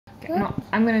no,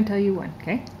 I'm going to tell you one,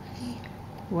 okay?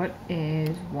 What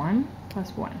is 1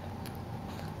 plus 1?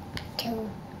 2.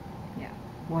 Yeah.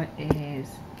 What is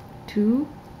 2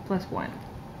 plus 1?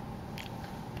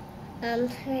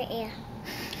 3.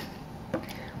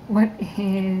 What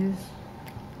is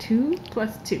 2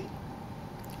 plus 2?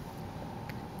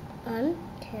 1,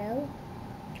 2.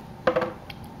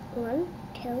 1,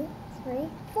 2, 3,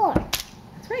 4.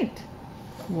 That's right.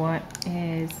 What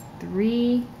is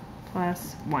 3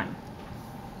 plus 1?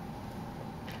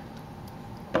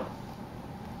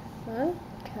 1,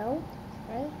 2,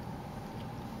 3,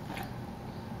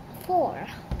 4.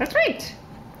 That's right.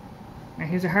 Now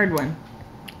here's a hard one.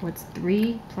 What's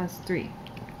 3 plus 3?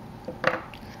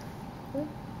 1,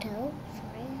 2, 3,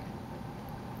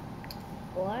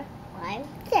 4, 5,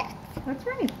 6. That's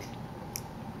right.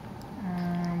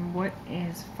 What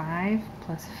is 5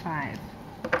 plus 5?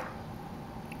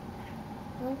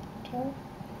 1, 2,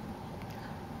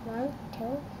 1,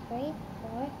 2, 3,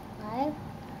 4, 5,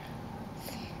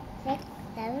 6,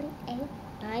 7, 8,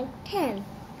 9, 10.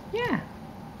 Yeah.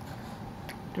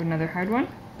 Do another hard one.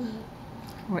 Mm.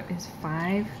 What is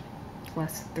 5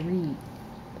 plus 3?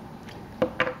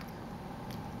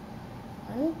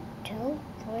 1, 2,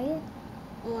 3,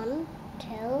 1,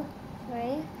 2,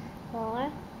 3,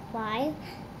 4, 5,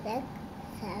 6,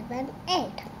 7,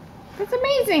 8. That's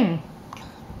amazing.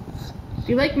 Do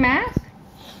you like math?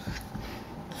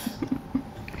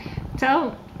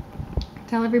 Tell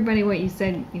everybody what you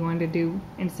said you wanted to do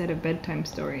instead of bedtime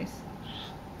stories.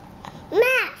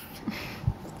 Math!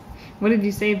 What did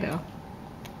you say though?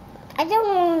 I don't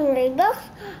want to read books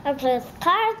or play with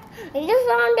cards. I just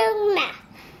want to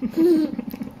do math.